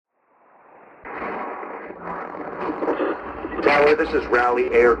Tower, this is Rally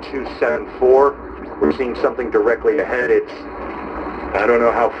Air 274. We're seeing something directly ahead. I don't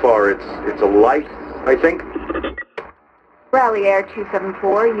know how far. It's a light, I think. Rally Air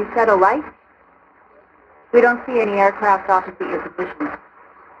 274, you said a light? We don't see any aircraft opposite your position.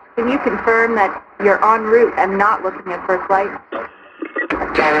 Can you confirm that you're en route and not looking at first light?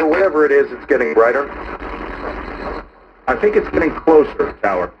 Whatever it is, it's getting brighter. I think it's getting closer,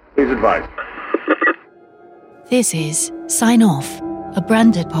 Tower. Please advise. This is Sign Off, a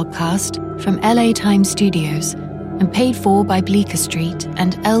branded podcast from LA Times Studios and paid for by Bleecker Street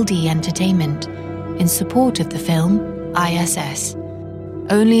and LD Entertainment in support of the film I.S.S.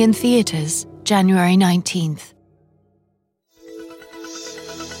 Only in theaters, January 19th.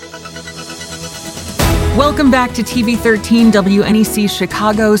 Welcome back to TV 13 WNEC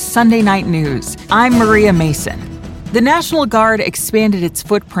Chicago's Sunday Night News. I'm Maria Mason. The National Guard expanded its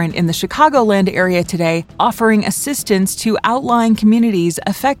footprint in the Chicagoland area today, offering assistance to outlying communities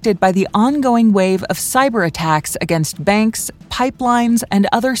affected by the ongoing wave of cyber attacks against banks, pipelines, and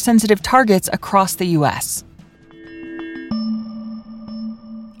other sensitive targets across the U.S.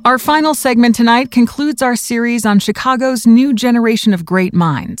 Our final segment tonight concludes our series on Chicago's new generation of great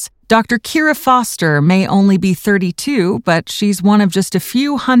minds. Dr. Kira Foster may only be 32, but she's one of just a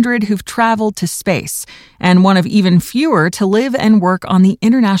few hundred who've traveled to space, and one of even fewer to live and work on the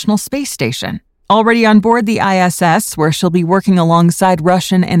International Space Station. Already on board the I.S.S., where she'll be working alongside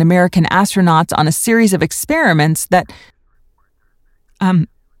Russian and American astronauts on a series of experiments that... I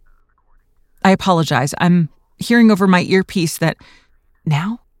apologize. I'm hearing over my earpiece that...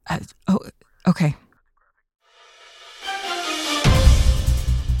 Now? Okay.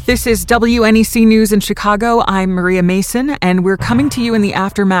 This is WNEC News in Chicago. I'm Maria Mason, and we're coming to you in the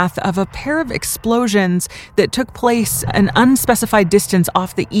aftermath of a pair of explosions that took place an unspecified distance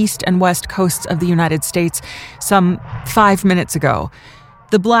off the east and west coasts of the United States some 5 minutes ago.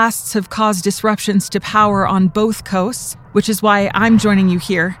 The blasts have caused disruptions to power on both coasts, which is why I'm joining you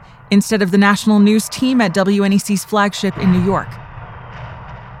here instead of the national news team at WNEC's flagship in New York.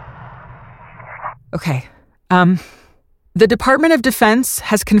 Okay. The Department of Defense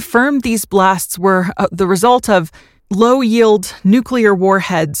has confirmed these blasts were the result of low-yield nuclear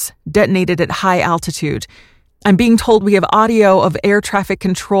warheads detonated at high altitude. I'm being told we have audio of air traffic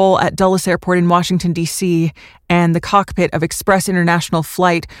control at Dulles Airport in Washington, D.C., and the cockpit of Express International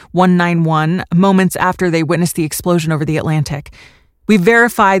Flight 191 moments after they witnessed the explosion over the Atlantic. We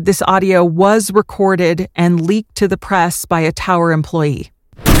verified this audio was recorded and leaked to the press by a tower employee.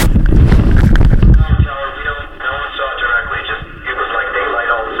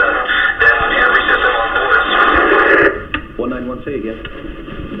 191, say again.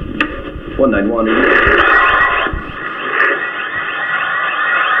 191.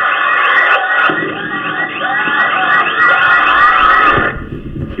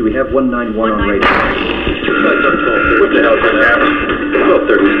 Do we have 191 on radio? What the hell is that happening?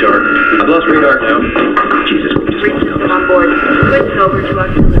 12:30 dark. I've lost radar now. Jesus, we just lost it. On board. Switch over to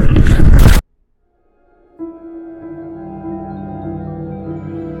auxiliary.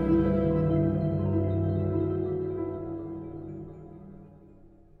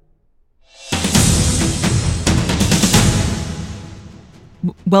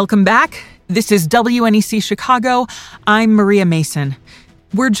 Welcome back. This is WNEC Chicago. I'm Maria Mason.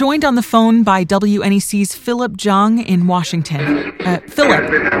 We're joined on the phone by WNEC's Philip Jung in Washington. Philip,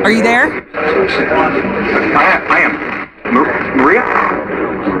 are you there? I am. Maria?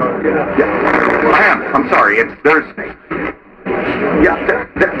 Yeah, I am. I'm sorry.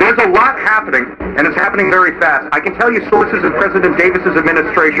 There's a lot happening, and it's happening very fast. I can tell you sources in President Davis's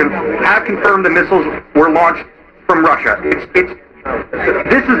administration have confirmed the missiles were launched from Russia.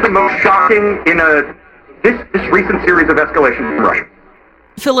 This is the most shocking in this recent series of escalations from Russia.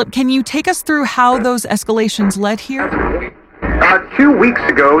 Philip, can you take us through how those escalations led here? 2 weeks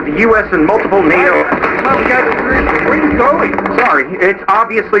ago, the U.S. and multiple NATO... Where are you going? Sorry, it's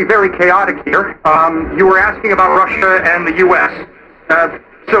obviously very chaotic here. You were asking about Russia and the U.S.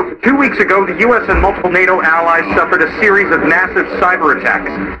 So 2 weeks ago, the U.S. and multiple NATO allies suffered a series of massive cyber attacks.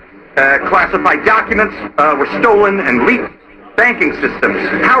 Classified documents were stolen and leaked. Banking systems,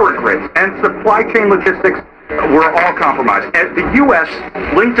 power grids, and supply chain logistics were all compromised. The U.S.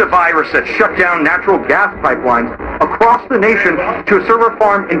 linked a virus that shut down natural gas pipelines across the nation to a server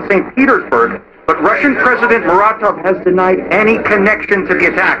farm in St. Petersburg, but Russian President Muratov has denied any connection to the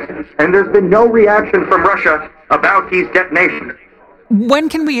attacks, and there's been no reaction from Russia about these detonations. When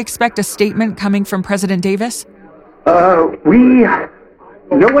can we expect a statement coming from President Davis?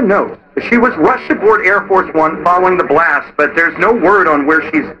 No one knows. She was rushed aboard Air Force One following the blast, but there's no word on where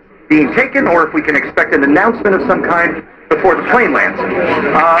she's being taken or if we can expect an announcement of some kind before the plane lands.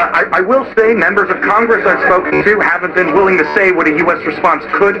 I will say members of Congress I've spoken to haven't been willing to say what a U.S. response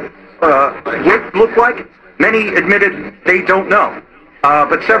would look like. Many admitted they don't know.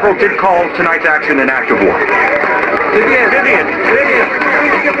 But several did call tonight's action an act of war. Vivian.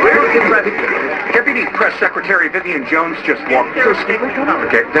 Deputy Press Secretary Vivian Jones just walked. Is there a statement coming?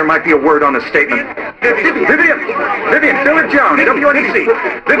 Okay, there might be a word on the statement. Vivian, Philip Jones,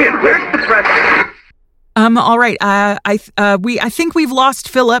 WNEC. Vivian, where's the press? All right. I think we've lost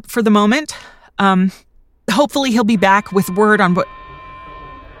Philip for the moment. Hopefully he'll be back with word on what.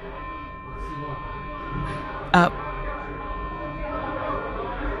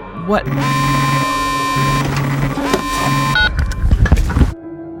 What?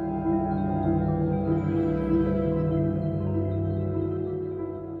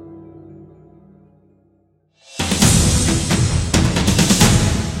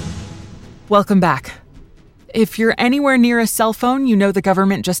 Welcome back. If you're anywhere near a cell phone, you know the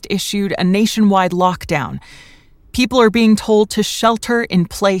government just issued a nationwide lockdown. People are being told to shelter in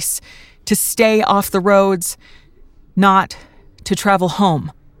place, to stay off the roads, not to travel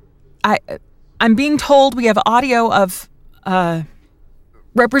home. I'm being told we have audio of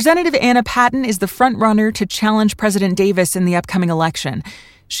Representative Anna Patton is the front runner to challenge President Davis in the upcoming election.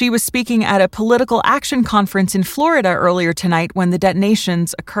 She was speaking at a political action conference in Florida earlier tonight when the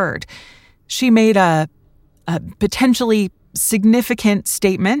detonations occurred. She made a potentially significant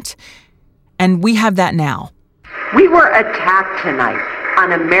statement, and we have that now. We were attacked tonight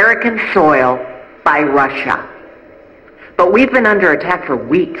on American soil by Russia. But we've been under attack for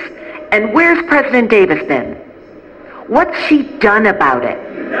weeks. And where's President Davis been? What's she done about it?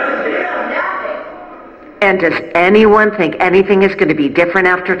 And does anyone think anything is going to be different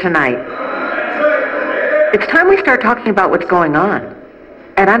after tonight? It's time we start talking about what's going on.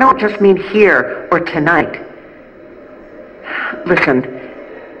 And I don't just mean here or tonight. Listen,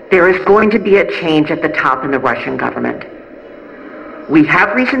 there is going to be a change at the top in the Russian government. We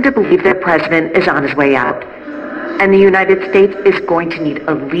have reason to believe their president is on his way out. And the United States is going to need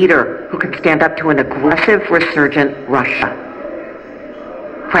a leader who can stand up to an aggressive, resurgent Russia.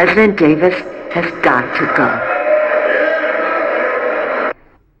 President Davis has got to go.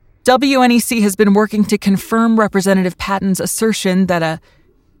 WNEC has been working to confirm Representative Patton's assertion that a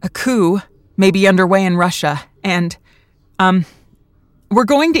coup may be underway in Russia. And we're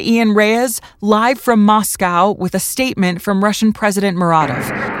going to Ian Reyes live from Moscow with a statement from Russian President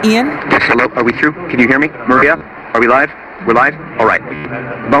Muratov. Ian? Yes, hello. Are we through? Can you hear me? Maria? Are we live? We're live? All right.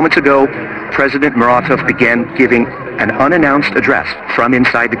 Moments ago, President Muratov began giving an unannounced address from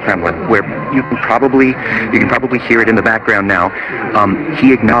inside the Kremlin, where you can probably hear it in the background now.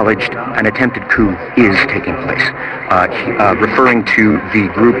 He acknowledged an attempted coup is taking place, referring to the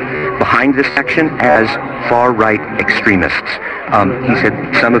group behind this section as far-right extremists. He said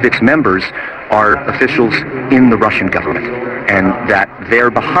some of its members are officials in the Russian government, and that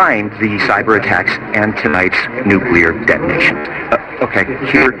they're behind the cyber attacks and tonight's nuclear detonation. Okay,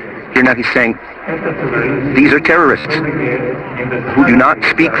 here now he's saying these are terrorists who do not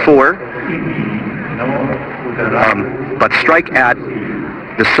speak for, but strike at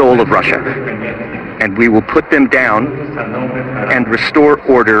the soul of Russia. And we will put them down and restore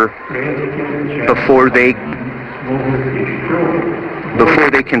order before they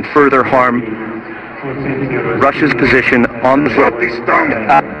can further harm Russia's position on the front.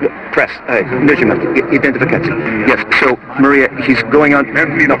 Press, identification. Yes, so Maria, he's going on.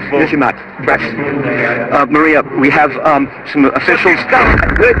 Press. Maria, we have some officials.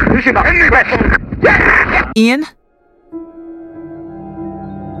 Press. Ian?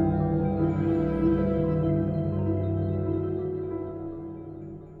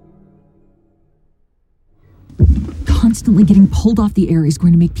 Constantly getting pulled off the air is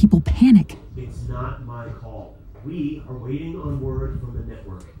going to make people panic. It's not my call. We are waiting on word from the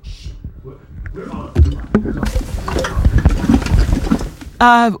network. Shh. We're on.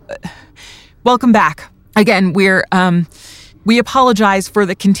 Welcome back. Again, we apologize for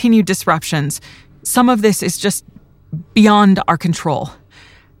the continued disruptions. Some of this is just beyond our control.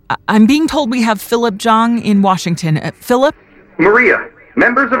 I'm being told we have Philip Zhang in Washington. Philip? Maria,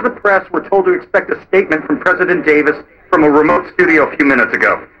 members of the press were told to expect a statement from President Davis from a remote studio a few minutes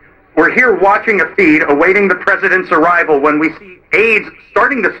ago. We're here watching a feed, awaiting the president's arrival, when we see aides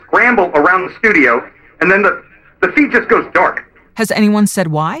starting to scramble around the studio, and then the feed just goes dark. Has anyone said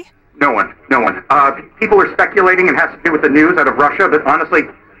why? No one. People are speculating it has to do with the news out of Russia, but honestly,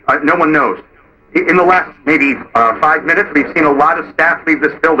 no one knows. In the last maybe 5 minutes, we've seen a lot of staff leave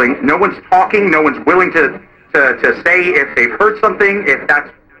this building. No one's talking. No one's willing to say if they've heard something, if that's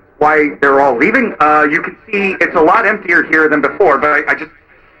why they're all leaving. You can see it's a lot emptier here than before, but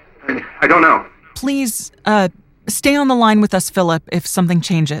I don't know. Please, stay on the line with us, Philip, if something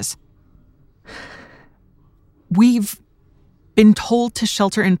changes. We've been told to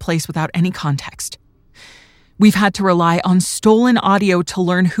shelter in place without any context. We've had to rely on stolen audio to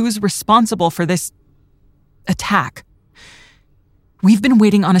learn who's responsible for this attack. We've been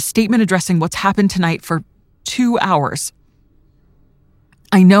waiting on a statement addressing what's happened tonight for 2 hours.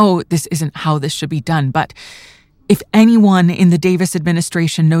 I know this isn't how this should be done, but if anyone in the Davis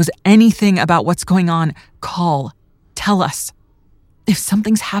administration knows anything about what's going on, tell us. If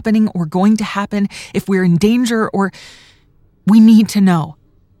something's happening or going to happen, if we're in danger, or we need to know.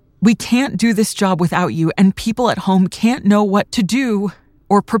 We can't do this job without you, and people at home can't know what to do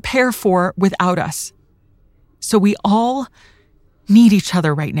or prepare for without us. So we all need each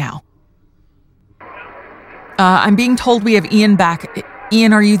other right now. I'm being told we have Ian back.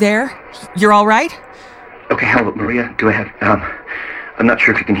 Ian, are you there? You're all right? Okay, hello, Maria. Do I have... I'm not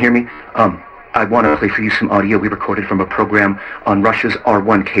sure if you can hear me. I want to play for you some audio we recorded from a program on Russia's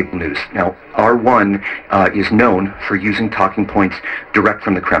R1 cable news. Now, R1 is known for using talking points direct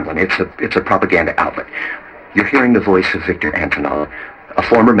from the Kremlin. It's a propaganda outlet. You're hearing the voice of Viktor Antonov, a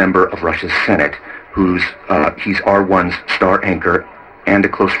former member of Russia's Senate, he's R1's star anchor and a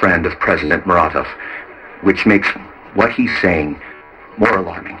close friend of President Muratov, which makes what he's saying more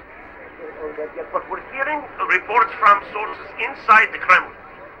alarming. But we're hearing reports from sources inside the Kremlin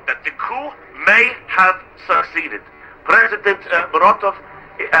that the coup may have succeeded. President Muratov,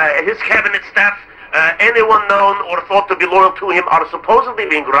 his cabinet staff, anyone known or thought to be loyal to him are supposedly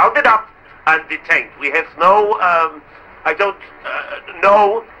being rounded up and detained. We have no, I don't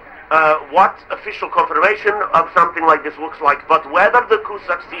know what official confirmation of something like this looks like, but whether the coup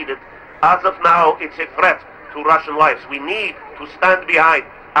succeeded, as of now, it's a threat to Russian lives. We need to stand behind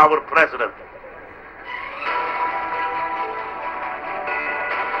our president.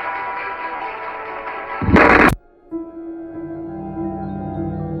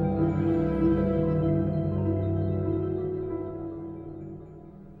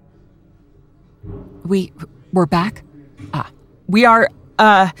 We're back? We're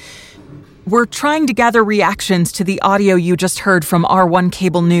trying to gather reactions to the audio you just heard from R1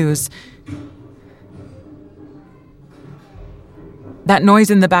 Cable News. That noise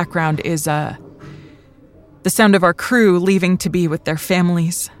in the background is, the sound of our crew leaving to be with their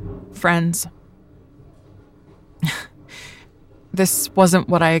families, friends. This wasn't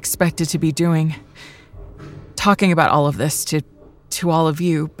what I expected to be doing. Talking about all of this to all of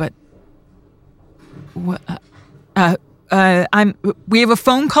you, but... we have a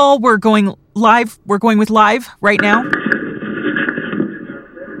phone call. We're going live. We're going with live right now.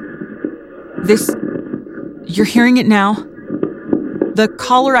 You're hearing it now. The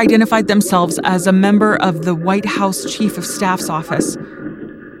caller identified themselves as a member of the White House Chief of Staff's office.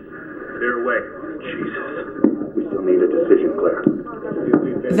 Clear away. Jesus. We still need a decision, Claire.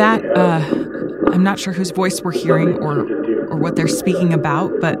 I'm not sure whose voice we're hearing or what they're speaking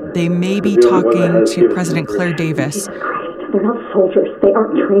about, but they may be talking to President Claire Davis. They're not soldiers. They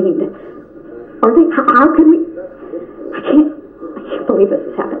aren't trained. Are they? How can we... I can't believe this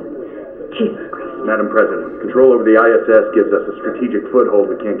has happened. Jesus Christ. Madam President, control over the I.S.S. gives us a strategic foothold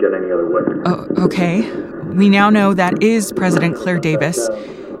we can't get any other way. Oh, okay. We now know that is President Claire Davis.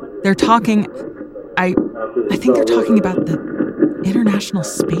 They're talking... I think they're talking about the International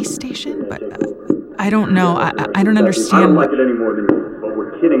Space Station, but I don't know. I don't understand. I don't like it any more than you, but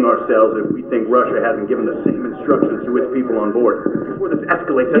we're kidding ourselves if we think Russia hasn't given the same instructions to its people on board. Before this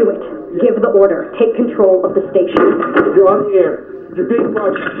escalates... Do it. Give the order. Take control of the station. You're on the air. You're being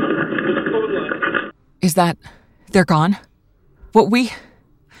broadcast. Is that... they're gone? We've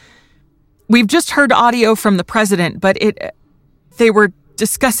just heard audio from the president, but they were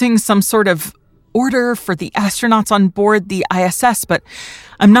discussing some sort of order for the astronauts on board the I.S.S., but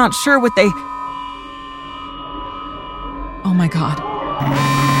I'm not sure what they... Oh my God.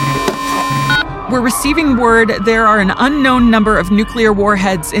 We're receiving word there are an unknown number of nuclear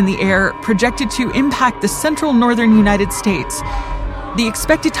warheads in the air projected to impact the central northern United States. The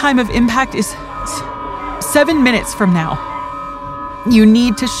expected time of impact is 7 minutes from now. You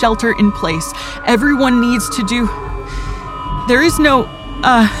need to shelter in place. Everyone needs to do... There is no...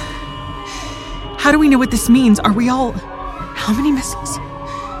 How do we know what this means? Are we all... How many missiles?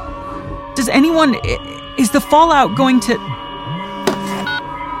 Does anyone... Is the fallout going to...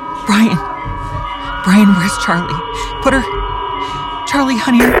 Brian, where's Charlie? Put her... Charlie,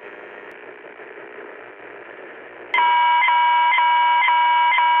 honey...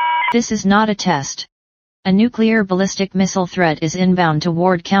 This is not a test. A nuclear ballistic missile threat is inbound to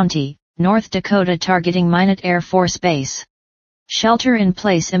Ward County, North Dakota, targeting Minot Air Force Base. Shelter in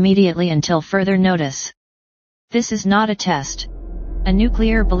place immediately until further notice. This is not a test. A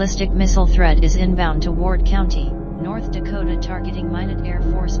nuclear ballistic missile threat is inbound to Ward County, North Dakota, targeting Minot Air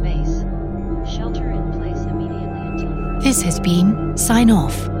Force Base. Shelter in place immediately until further... This has been Sign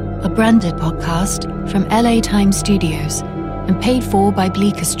Off, a branded podcast from LA Times Studios and paid for by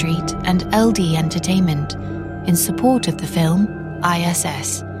Bleecker Street and LD Entertainment in support of the film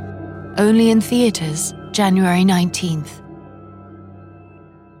I.S.S. Only in theaters January 19th.